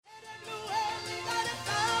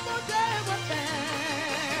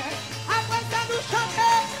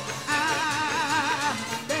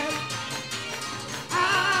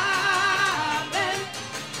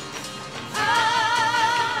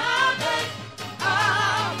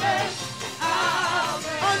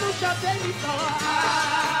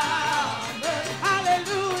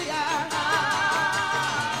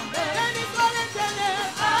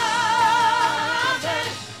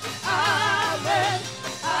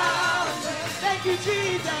Thank you,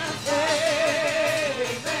 Jesus. Amen.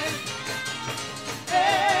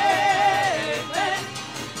 Amen.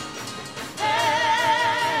 Amen.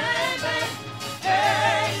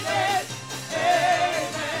 Amen. Amen.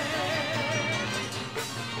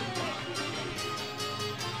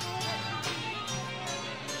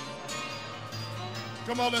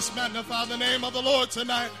 Come on, let's magnify the name of the Lord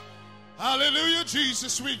tonight. Hallelujah,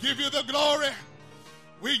 Jesus. We give you the glory.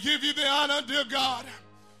 We give you the honor, dear God.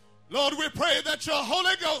 Lord, we pray that your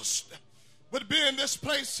Holy Ghost would be in this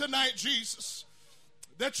place tonight, Jesus.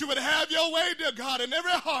 That you would have your way, dear God, in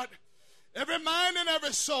every heart, every mind, and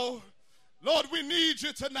every soul. Lord, we need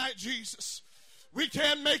you tonight, Jesus. We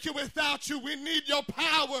can't make it without you. We need your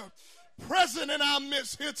power present in our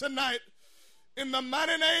midst here tonight. In the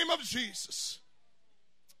mighty name of Jesus.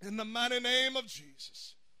 In the mighty name of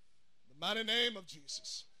Jesus. The mighty name of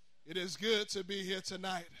Jesus. It is good to be here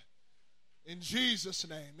tonight. In Jesus'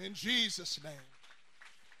 name. In Jesus' name.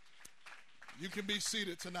 You can be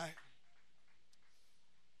seated tonight.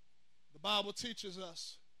 The Bible teaches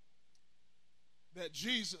us that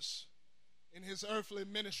Jesus, in his earthly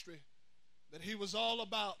ministry, that he was all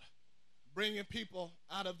about bringing people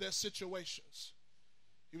out of their situations.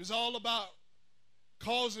 He was all about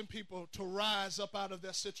causing people to rise up out of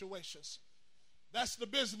their situations. That's the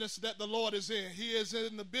business that the Lord is in. He is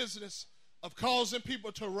in the business of causing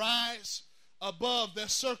people to rise above their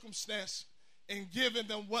circumstance and giving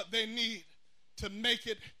them what they need to make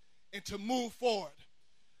it and to move forward.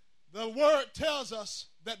 The word tells us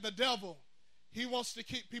that the devil, he wants to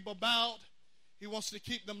keep people bound. He wants to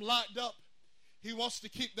keep them locked up. He wants to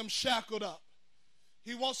keep them shackled up.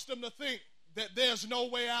 He wants them to think that there's no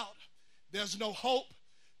way out. There's no hope.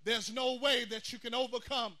 There's no way that you can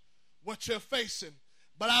overcome what you're facing.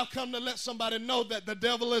 But I've come to let somebody know that the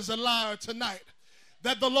devil is a liar tonight.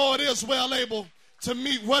 That the Lord is well able to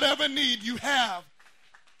meet whatever need you have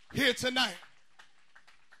here tonight.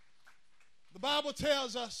 The Bible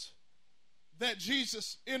tells us that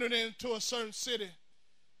Jesus entered into a certain city,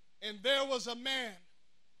 and there was a man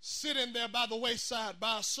sitting there by the wayside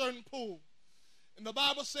by a certain pool. And the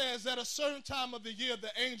Bible says that a certain time of the year the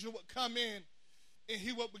angel would come in and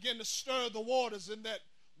he would begin to stir the waters, and that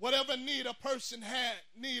whatever need a person had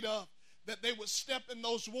need of, that they would step in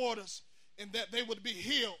those waters and that they would be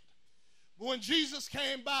healed. But when Jesus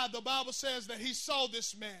came by, the Bible says that he saw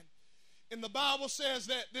this man. And the Bible says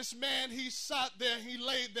that this man, he sat there, he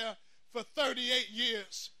laid there for 38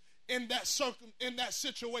 years in that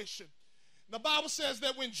situation. The Bible says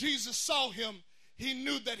that when Jesus saw him, he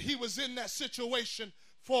knew that he was in that situation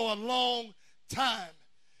for a long time.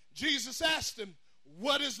 Jesus asked him,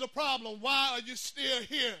 "What is the problem? Why are you still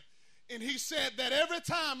here?" And he said that every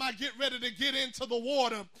time I get ready to get into the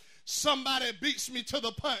water, somebody beats me to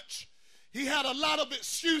the punch. He had a lot of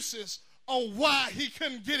excuses on why he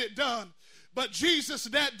couldn't get it done. But Jesus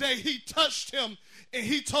that day, he touched him and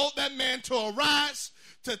he told that man to arise,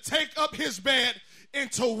 to take up his bed,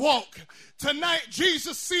 and to walk. Tonight,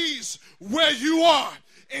 Jesus sees where you are.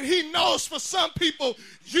 And he knows for some people,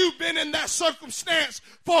 you've been in that circumstance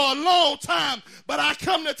for a long time. But I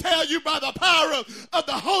come to tell you by the power of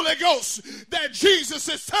the Holy Ghost that Jesus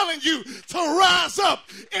is telling you to rise up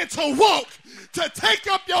and to walk, to take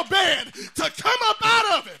up your bed, to come up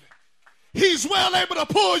out of it. He's well able to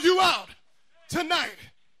pull you out tonight.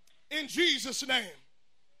 In Jesus' name.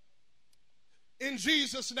 In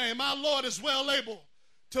Jesus' name. Our Lord is well able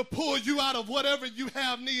to pull you out of whatever you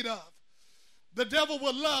have need of. The devil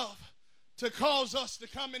would love to cause us to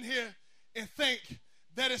come in here and think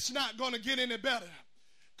that it's not going to get any better.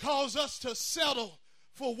 Cause us to settle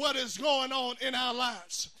for what is going on in our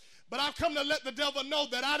lives. But I've come to let the devil know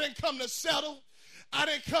that I didn't come to settle. I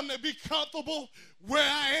didn't come to be comfortable where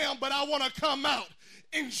I am, but I want to come out.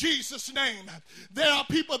 In Jesus' name. There are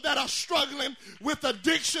people that are struggling with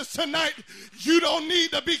addictions tonight. You don't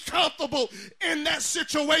need to be comfortable in that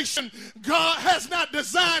situation. God has not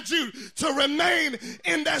designed you to remain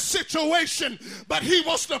in that situation, but he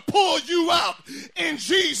wants to pull you out in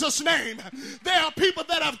Jesus' name. There are people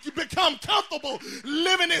that have become comfortable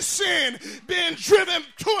living in sin, being driven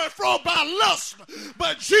to and fro by lust,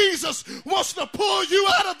 but Jesus wants to pull you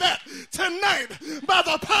out of that tonight by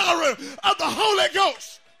the power of the Holy Ghost.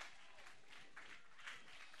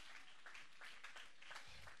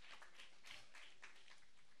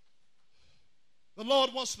 The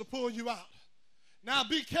Lord wants to pull you out. Now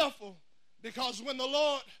be careful, because when the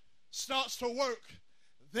Lord starts to work,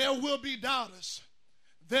 there will be doubters.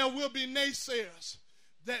 There will be naysayers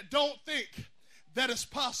that don't think that it's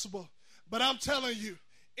possible. But I'm telling you,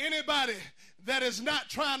 anybody that is not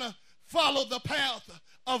trying to follow the path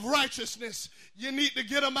of righteousness, you need to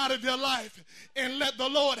get them out of your life and let the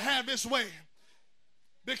Lord have his way,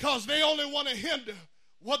 because they only want to hinder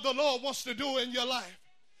what the Lord wants to do in your life.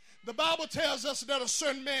 The Bible tells us that a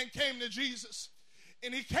certain man came to Jesus,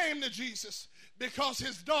 and he came to Jesus because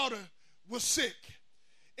his daughter was sick.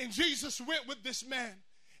 And Jesus went with this man,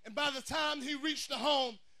 and by the time he reached the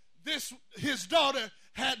home, his daughter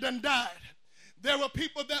had done died. There were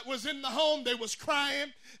people that was in the home. They was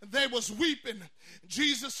crying. They was weeping.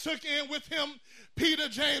 Jesus took in with him Peter,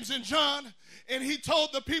 James, and John, and he told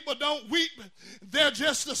the people, don't weep. They're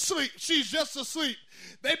just asleep. She's just asleep.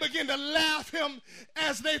 They began to laugh him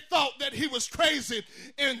as they thought that he was crazy.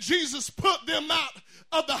 And Jesus put them out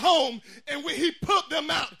of the home. And when he put them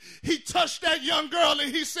out, he touched that young girl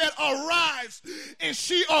and he said, arise. And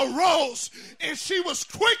she arose, and she was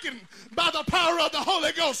quickened by the power of the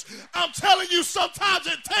Holy Ghost. I'm telling you, sometimes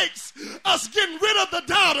it takes us getting rid of the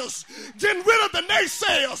doubters, getting rid of the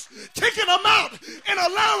naysayers, kicking them out, and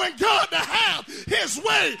allowing God to have his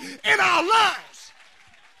way in our lives.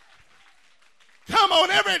 Come on,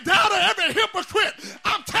 every doubter, every hypocrite,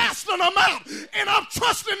 I'm casting them out, and I'm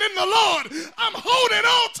trusting in the Lord. I'm holding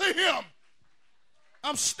on to him.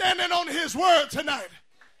 I'm standing on his word tonight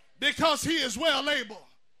because he is well able.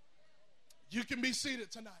 You can be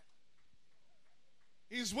seated tonight.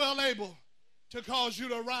 He's well able to cause you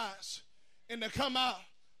to rise and to come out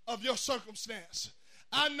of your circumstance.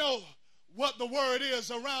 I know what the word is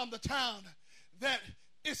around the town, that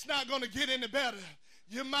it's not going to get any better.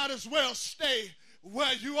 You might as well stay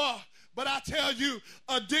where you are. But I tell you,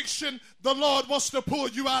 addiction, the Lord wants to pull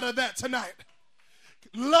you out of that tonight.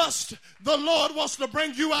 Lust, the Lord wants to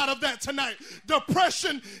bring you out of that tonight.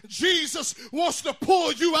 Depression, Jesus wants to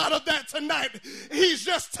pull you out of that tonight. He's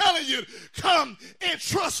just telling you, come and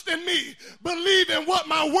trust in me. Believe in what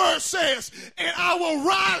my word says, and I will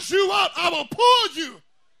rise you up. I will pull you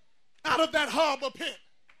out of that harbor pit.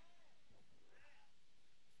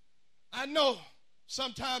 I know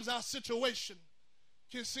sometimes our situation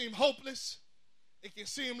can seem hopeless. It can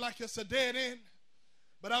seem like it's a dead end.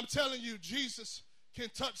 But I'm telling you, Jesus can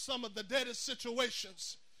touch some of the deadest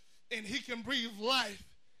situations, and he can breathe life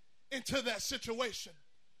into that situation.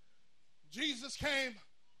 Jesus came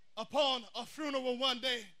upon a funeral one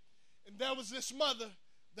day, and there was this mother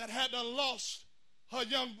that had lost her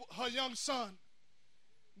young son.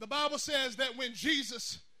 The Bible says that when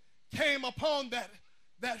Jesus came upon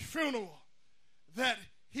that funeral, that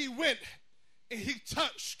he went and he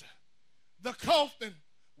touched the coffin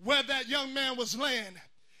where that young man was laying.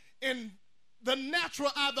 In the natural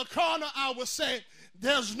eye, the carnal eye would say,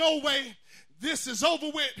 there's no way, this is over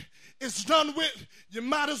with, it's done with, you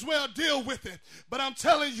might as well deal with it. But I'm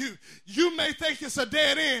telling you, you may think it's a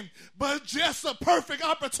dead end, but just a perfect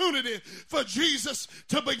opportunity for Jesus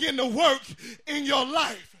to begin to work in your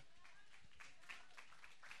life.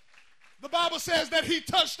 The Bible says that he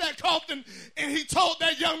touched that coffin and he told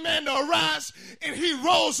that young man to arise, and he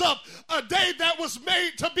rose up. A day that was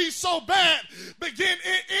made to be so bad,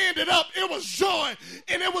 it ended up, it was joy,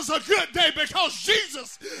 and it was a good day because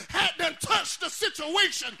Jesus had done touched the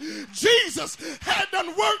situation. Jesus had done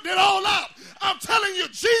worked it all out. I'm telling you,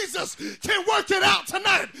 Jesus can work it out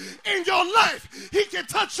tonight in your life. He can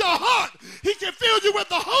touch your heart. He can fill you with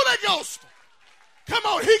the Holy Ghost. Come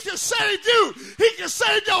on, he can save you. He can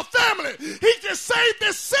save your family. He can save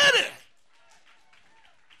this city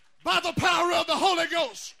by the power of the Holy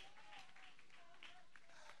Ghost.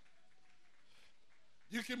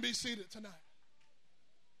 You can be seated tonight.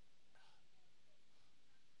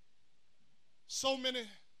 So many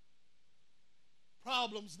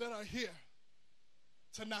problems that are here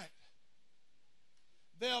tonight.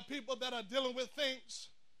 There are people that are dealing with things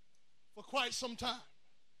for quite some time.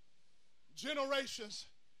 Generations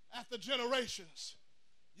after generations,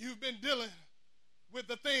 you've been dealing with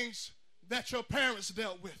the things that your parents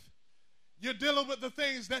dealt with. You're dealing with the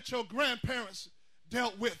things that your grandparents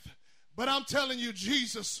dealt with. But I'm telling you,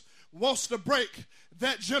 Jesus wants to break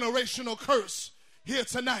that generational curse here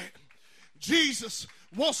tonight. Jesus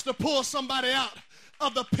wants to pull somebody out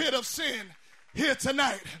of the pit of sin here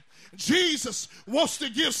tonight. Jesus wants to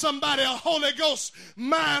give somebody a Holy Ghost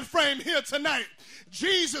mind frame here tonight.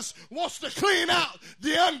 Jesus wants to clean out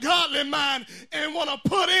the ungodly mind and want to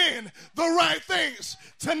put in the right things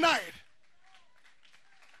tonight.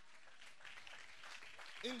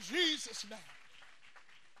 In Jesus' name.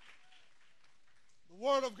 The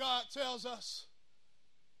Word of God tells us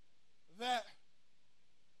that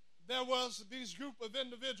there was these group of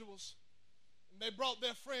individuals, and they brought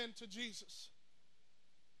their friend to Jesus.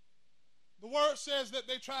 The Word says that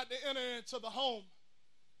they tried to enter into the home,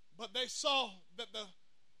 but they saw that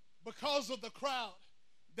because of the crowd,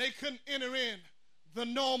 they couldn't enter in the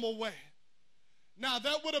normal way. Now,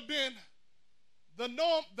 that would have been the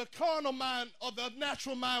norm. The carnal mind or the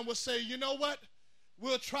natural mind would say, you know what?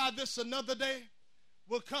 We'll try this another day.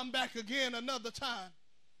 We'll come back again another time.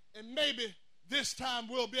 And maybe this time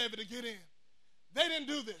we'll be able to get in. They didn't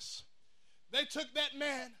do this. They took that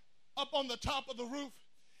man up on the top of the roof,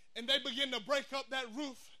 and they began to break up that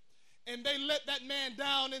roof, and they let that man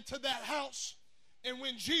down into that house. And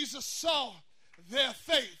when Jesus saw their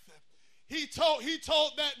faith, he told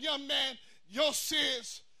that young man, your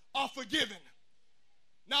sins are forgiven.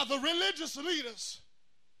 Now, the religious leaders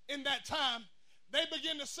in that time, they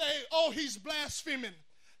begin to say, oh, he's blaspheming.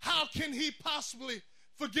 How can he possibly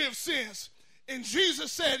forgive sins? And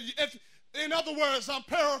Jesus said, in other words, I'm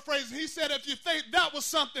paraphrasing, he said, if you think that was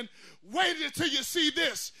something, wait until you see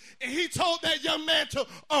this. And he told that young man to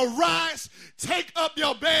arise, take up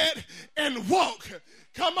your bed, and walk.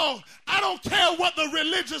 Come on. I don't care what the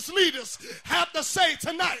religious leaders have to say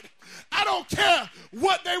tonight. I don't care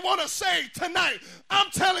what they want to say tonight. I'm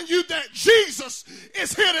telling you that Jesus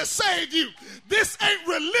is here to save you. This ain't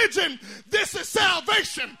religion. This is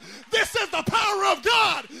salvation. This is the power of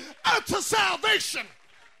God unto salvation.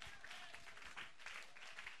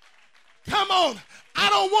 Come on. I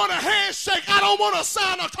don't want a handshake. I don't want to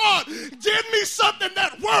sign a card. Give me something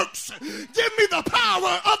that works. Give me the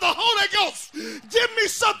power of the Holy Ghost. Give me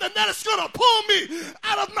something that is going to pull me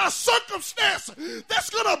out of my circumstance. That's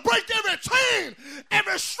going to break every chain,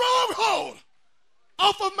 every stronghold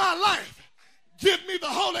off of my life. Give me the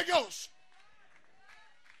Holy Ghost.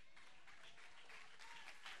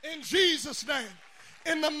 In Jesus' name.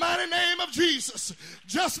 In the mighty name of Jesus,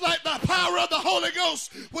 just like the power of the Holy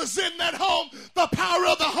Ghost was in that home, the power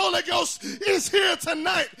of the Holy Ghost is here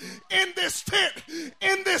tonight in this tent,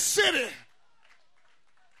 in this city.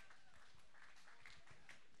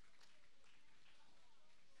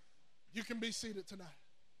 You can be seated tonight.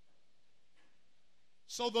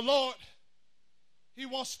 So the Lord, he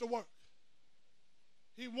wants to work.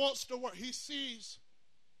 He wants to work. He sees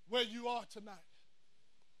where you are tonight.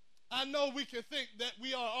 I know we can think that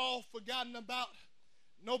we are all forgotten about.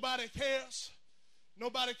 Nobody cares.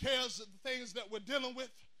 Nobody cares the things that we're dealing with,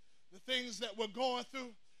 the things that we're going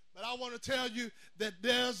through. But I want to tell you that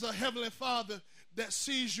there's a Heavenly Father that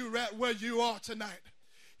sees you right where you are tonight.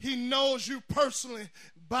 He knows you personally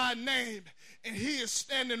by name, and he is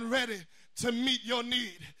standing ready to meet your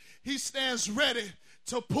need. He stands ready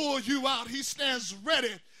to pull you out. He stands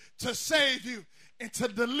ready to save you and to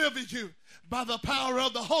deliver you by the power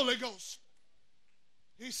of the Holy Ghost.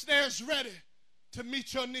 He stands ready to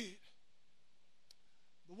meet your need.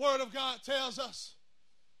 The Word of God tells us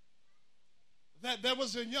that there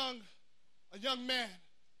was a young man.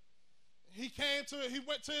 He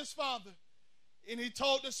went to his father, and he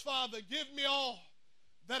told his father, give me all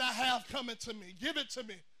that I have coming to me. Give it to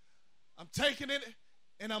me. I'm taking it,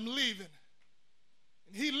 and I'm leaving.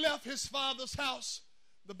 And he left his father's house.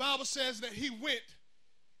 The Bible says that he went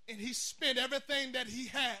and he spent everything that he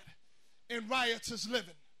had in riotous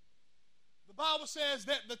living. The Bible says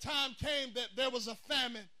that the time came that there was a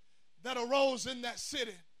famine that arose in that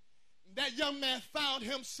city. That young man found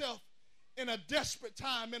himself in a desperate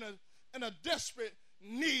time, in a desperate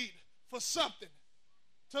need for something,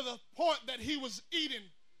 to the point that he was eating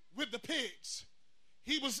with the pigs.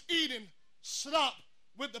 He was eating slop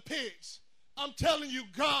with the pigs. I'm telling you,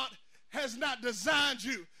 God has not designed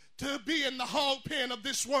you to be in the hog pen of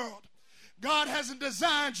this world. God hasn't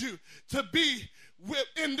designed you to be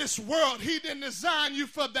in this world. He didn't design you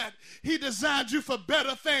for that. He designed you for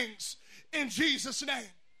better things in Jesus' name.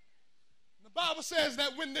 The Bible says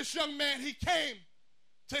that when this young man, he came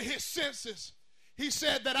to his senses, he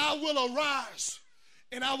said that I will arise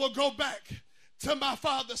and I will go back to my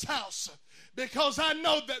father's house, because I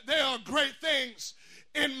know that there are great things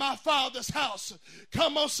in my father's house.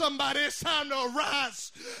 Come on, somebody, it's time to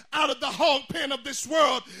arise out of the hog pen of this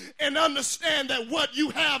world and understand that what you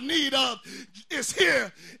have need of is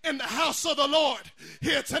here in the house of the Lord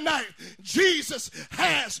here tonight. Jesus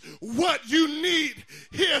has what you need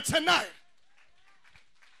here tonight.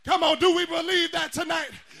 Come on, do we believe that tonight?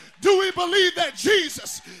 Do we believe that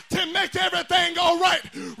Jesus can make everything all right,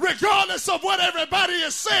 regardless of what everybody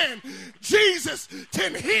is saying? Jesus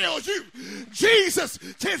can heal you. Jesus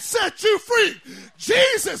can set you free.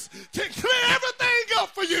 Jesus can clear everything up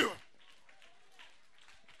for you.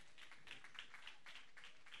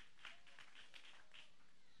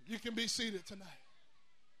 You can be seated tonight.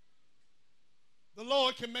 The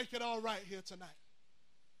Lord can make it all right here tonight.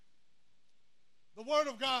 The Word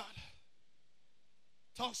of God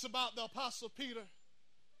talks about the Apostle Peter.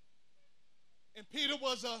 And Peter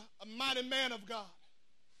was a mighty man of God.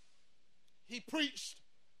 he preached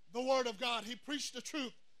the word of God. He preached the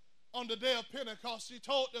truth on the day of Pentecost. He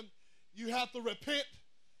told them, you have to repent.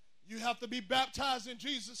 You have to be baptized in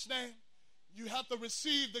Jesus' name. You have to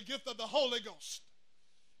receive the gift of the Holy Ghost.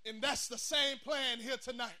 And that's the same plan here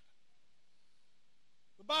tonight.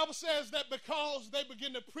 The Bible says that because they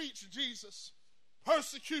begin to preach Jesus,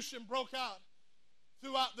 persecution broke out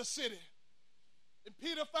throughout the city. And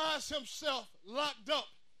Peter finds himself locked up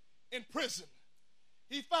in prison.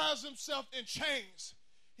 He finds himself in chains.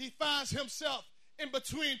 He finds himself in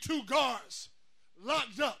between two guards,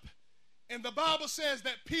 locked up. And the Bible says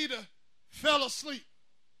that Peter fell asleep.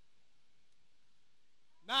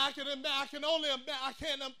 Now I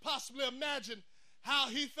can't possibly imagine how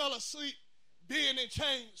he fell asleep being in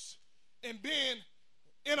chains and being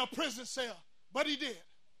in a prison cell, but he did.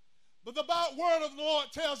 But the word of the Lord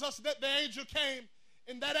tells us that the angel came,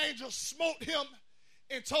 and that angel smote him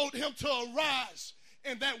and told him to arise,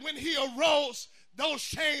 and that when he arose, those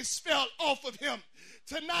chains fell off of him.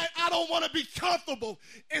 Tonight, I don't want to be comfortable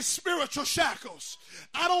in spiritual shackles.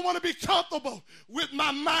 I don't want to be comfortable with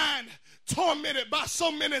my mind tormented by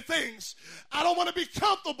so many things. I don't want to be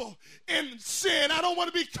comfortable in sin. I don't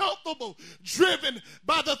want to be comfortable driven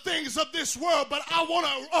by the things of this world, but I want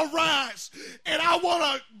to arise and I want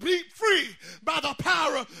to be free by the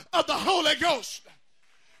power of the Holy Ghost.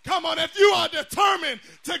 Come on, if you are determined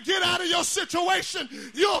to get out of your situation,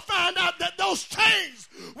 you'll find out that those chains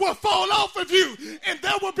will fall off of you, and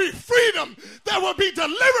there will be freedom, there will be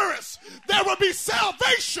deliverance, there will be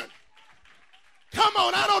salvation. Come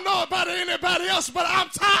on, I don't know about anybody else, but I'm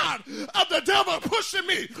tired of the devil pushing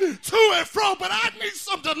me to and fro, but I need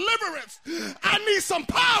some deliverance. I need some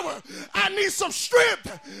power. I need some strength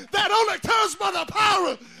that only comes by the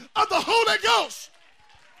power of the Holy Ghost.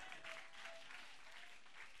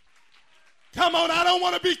 Come on, I don't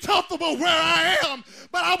want to be comfortable where I am,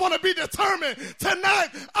 but I want to be determined. Tonight,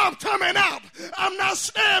 I'm coming out. I'm not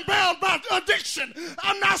stand bound by addiction.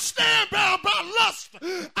 I'm not stand bound by lust.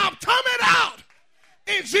 I'm coming out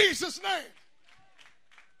in Jesus' name.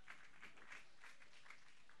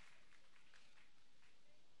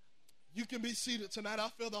 You can be seated tonight. I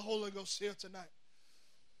feel the Holy Ghost here tonight.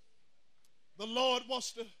 The Lord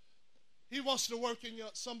wants to work in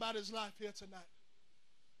somebody's life here tonight.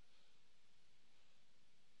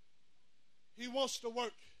 He wants to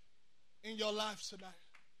work in your life tonight.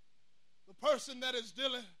 The person that is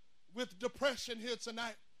dealing with depression here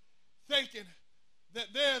tonight, thinking that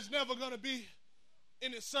there's never going to be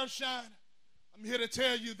any sunshine, I'm here to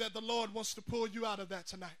tell you that the Lord wants to pull you out of that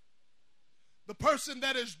tonight. The person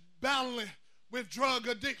that is battling with drug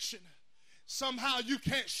addiction, somehow you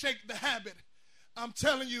can't shake the habit, I'm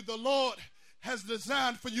telling you, the Lord has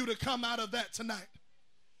designed for you to come out of that tonight.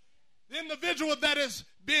 The individual that is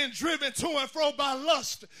being driven to and fro by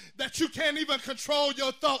lust, that you can't even control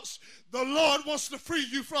your thoughts, the Lord wants to free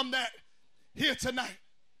you from that here tonight.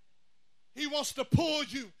 He wants to pull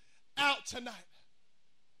you out tonight.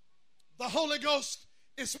 The Holy Ghost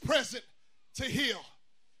is present to heal.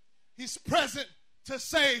 He's present to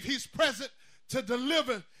save. He's present to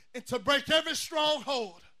deliver and to break every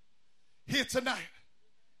stronghold here tonight.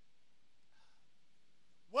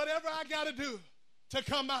 Whatever I got to do to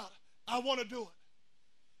come out, I want to do it.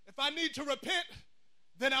 If I need to repent,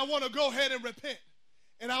 then I want to go ahead and repent.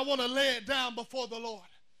 And I want to lay it down before the Lord.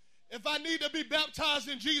 If I need to be baptized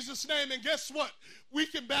in Jesus' name, and guess what? We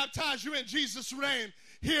can baptize you in Jesus' name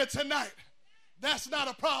here tonight. That's not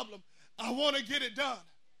a problem. I want to get it done.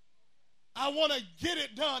 I want to get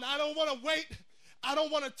it done. I don't want to wait. I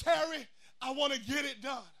don't want to tarry. I want to get it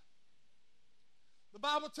done. The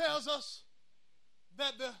Bible tells us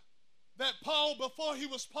that Paul, before he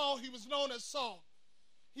was Paul, he was known as Saul.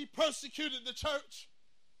 He persecuted the church.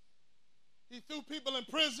 He threw people in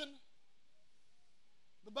prison.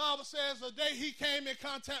 The Bible says the day he came in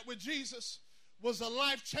contact with Jesus was a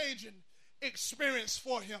life-changing experience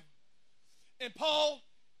for him. And Paul,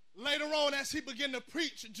 later on, as he began to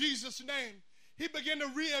preach Jesus' name, he began to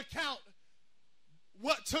recount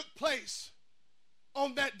what took place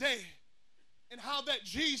on that day and how that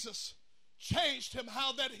Jesus changed him,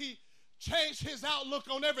 how that he changed his outlook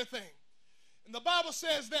on everything. And the Bible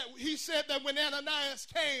says that he said that when Ananias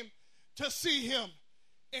came to see him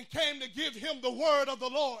and came to give him the word of the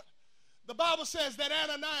Lord, the Bible says that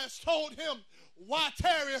Ananias told him, "Why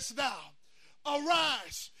tarriest thou?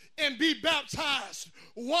 Arise and be baptized,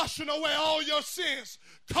 washing away all your sins,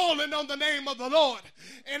 calling on the name of the Lord."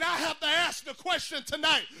 And I have to ask the question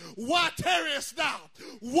tonight, why tarriest thou?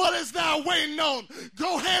 What is thou waiting on?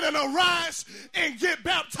 Go ahead and arise and get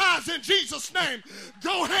baptized in Jesus' name.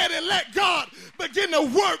 Go ahead and let God begin to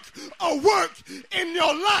work in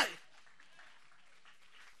your life.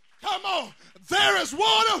 Come on. There is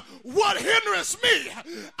water. What hinders me?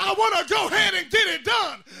 I want to go ahead and get it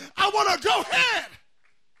done. I want to go ahead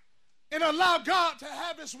and allow God to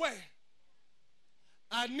have his way.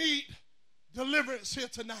 I need deliverance here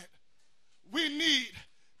tonight. We need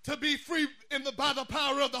to be free by the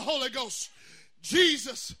power of the Holy Ghost.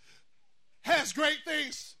 Jesus has great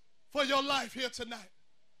things for your life here tonight.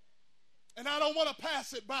 And I don't want to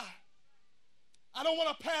pass it by. I don't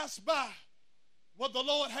want to pass by what the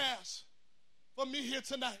Lord has for me here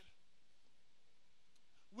tonight.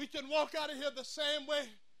 We can walk out of here the same way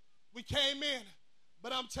we came in,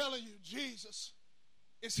 but I'm telling you, Jesus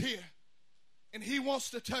is here, and he wants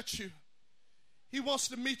to touch you. He wants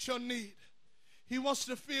to meet your need. He wants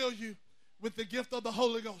to fill you with the gift of the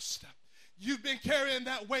Holy Ghost. You've been carrying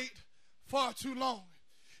that weight far too long.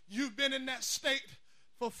 You've been in that state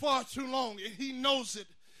for far too long, and he knows it,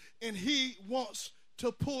 and he wants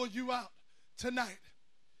to pull you out tonight.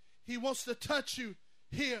 He wants to touch you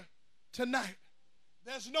here tonight.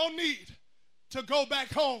 There's no need to go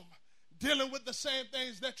back home dealing with the same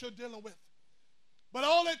things that you're dealing with. But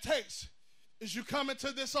all it takes is you coming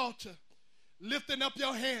to this altar, lifting up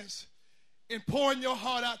your hands and pouring your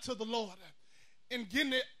heart out to the Lord and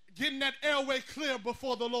getting that airway clear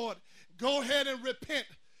before the Lord. Go ahead and repent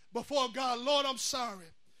before God. Lord, I'm sorry.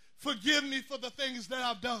 Forgive me for the things that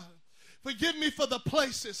I've done. Forgive me for the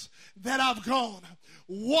places that I've gone.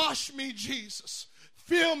 Wash me, Jesus.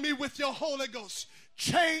 Fill me with your Holy Ghost.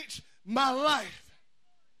 Change my life.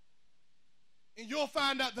 And you'll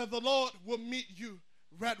find out that the Lord will meet you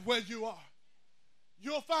right where you are.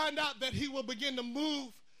 You'll find out that he will begin to move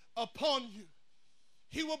upon you.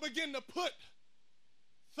 He will begin to put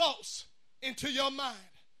thoughts into your mind.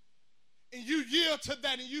 And you yield to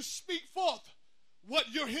that and you speak forth what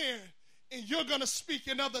you're hearing. And you're going to speak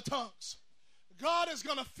in other tongues. God is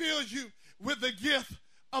going to fill you with the gift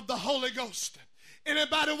of the Holy Ghost.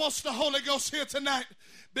 Anybody wants the Holy Ghost here tonight?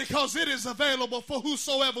 Because it is available for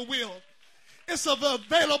whosoever will. It's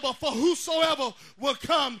available for whosoever will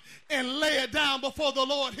come and lay it down before the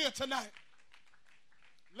Lord here tonight.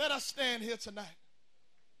 Let us stand here tonight.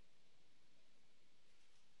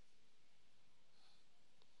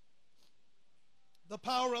 The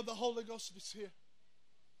power of the Holy Ghost is here.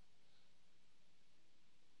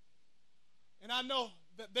 And I know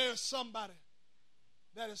that there's somebody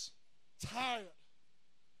that is tired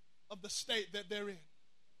of the state that they're in.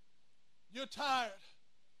 You're tired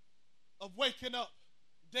of waking up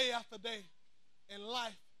day after day and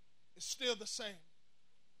life is still the same.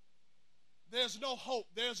 There's no hope.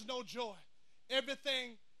 There's no joy.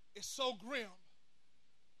 Everything is so grim.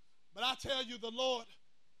 But I tell you, the Lord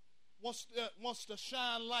wants to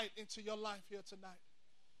shine light into your life here tonight.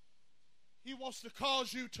 He wants to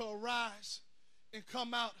cause you to arise and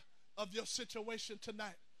come out of your situation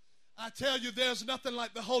tonight. I tell you, there's nothing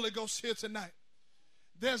like the Holy Ghost here tonight.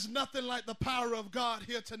 There's nothing like the power of God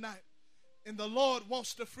here tonight. And the Lord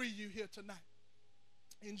wants to free you here tonight.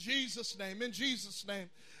 In Jesus' name,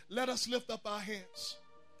 let us lift up our hands.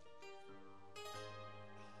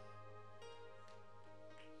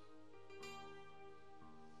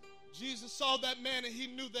 Jesus saw that man and he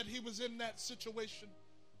knew that he was in that situation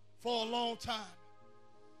for a long time.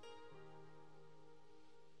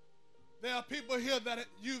 There are people here that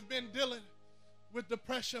you've been dealing with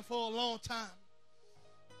depression for a long time.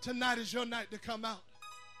 Tonight is your night to come out.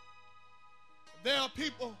 There are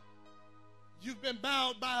people, you've been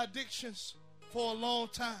bound by addictions for a long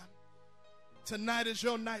time. Tonight is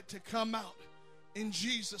your night to come out in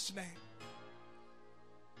Jesus' name.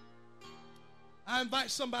 I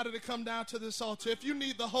invite somebody to come down to this altar. If you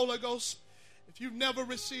need the Holy Ghost, if you've never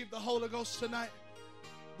received the Holy Ghost tonight,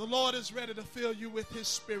 the Lord is ready to fill you with his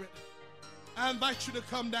Spirit. I invite you to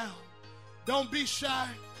come down. Don't be shy.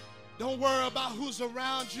 Don't worry about who's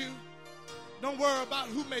around you. Don't worry about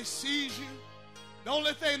who may see you. The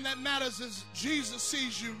only thing that matters is Jesus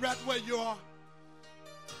sees you right where you are.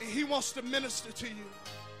 And he wants to minister to you.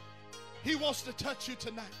 He wants to touch you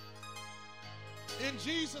tonight. In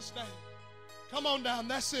Jesus' name. Come on down.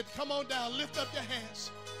 That's it. Come on down. Lift up your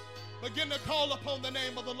hands. Begin to call upon the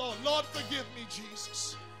name of the Lord. Lord, forgive me,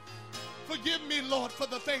 Jesus. Forgive me, Lord, for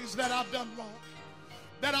the things that I've done wrong,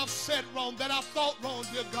 that I've said wrong, that I've thought wrong,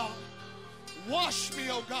 dear God. Wash me,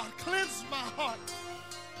 oh God. Cleanse my heart.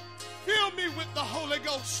 Fill me with the Holy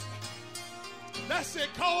Ghost. That's it.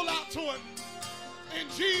 Call out to him. In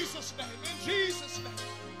Jesus' name. In Jesus' name.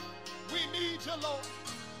 We need you, Lord.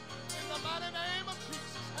 In the mighty name of Jesus.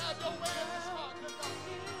 Have your way in this heart, dear God.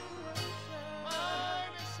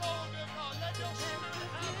 Mind and soul, dear God. Let your spirit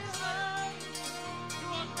have its way. You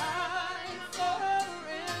are mine forever.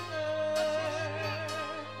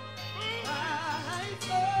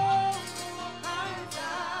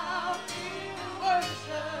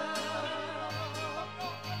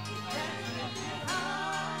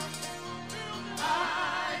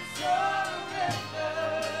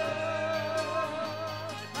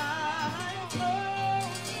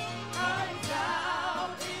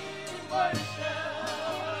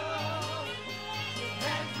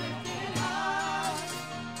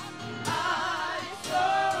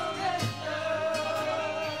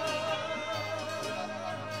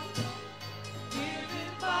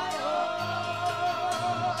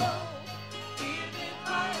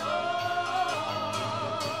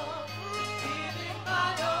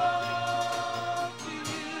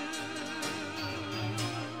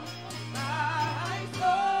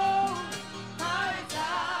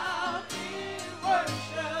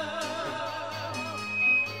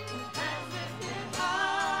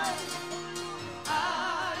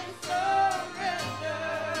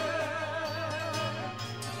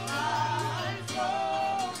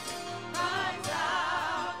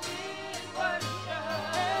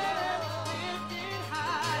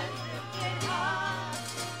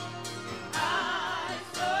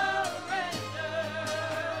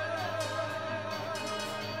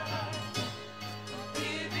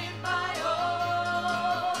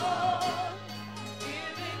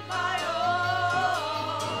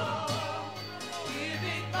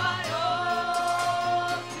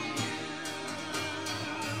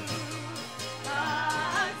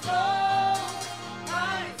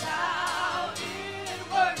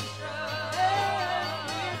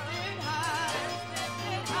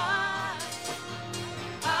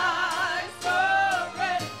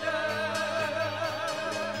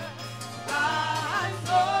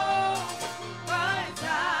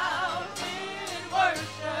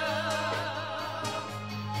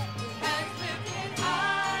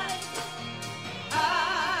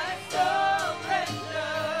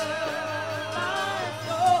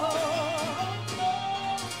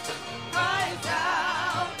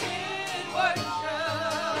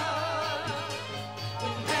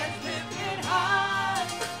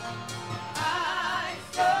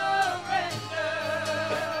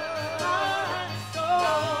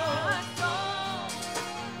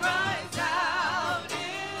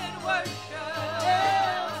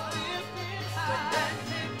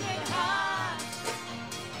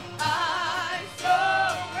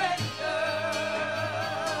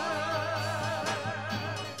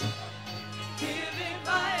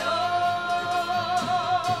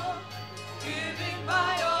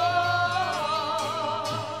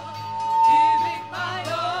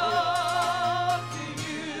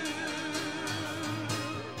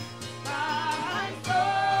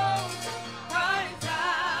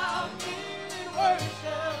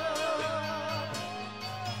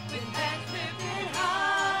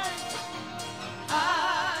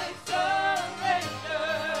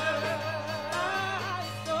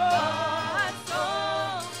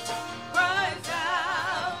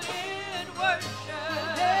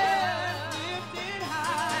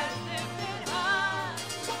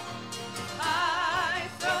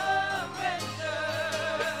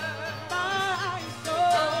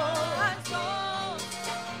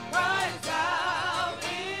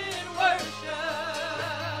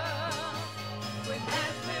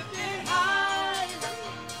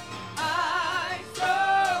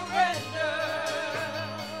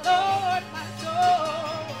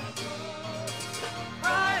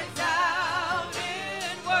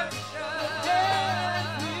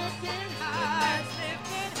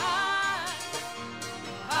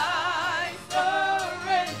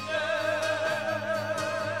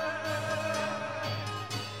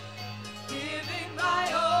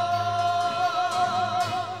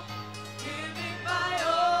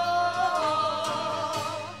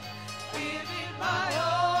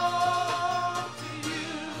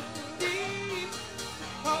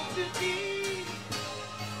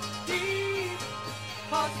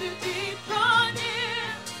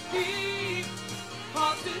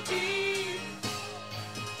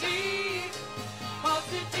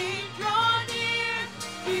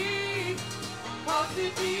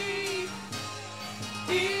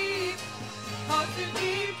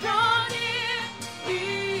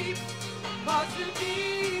 too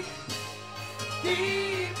deep,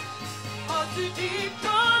 deep, all too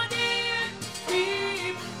deep.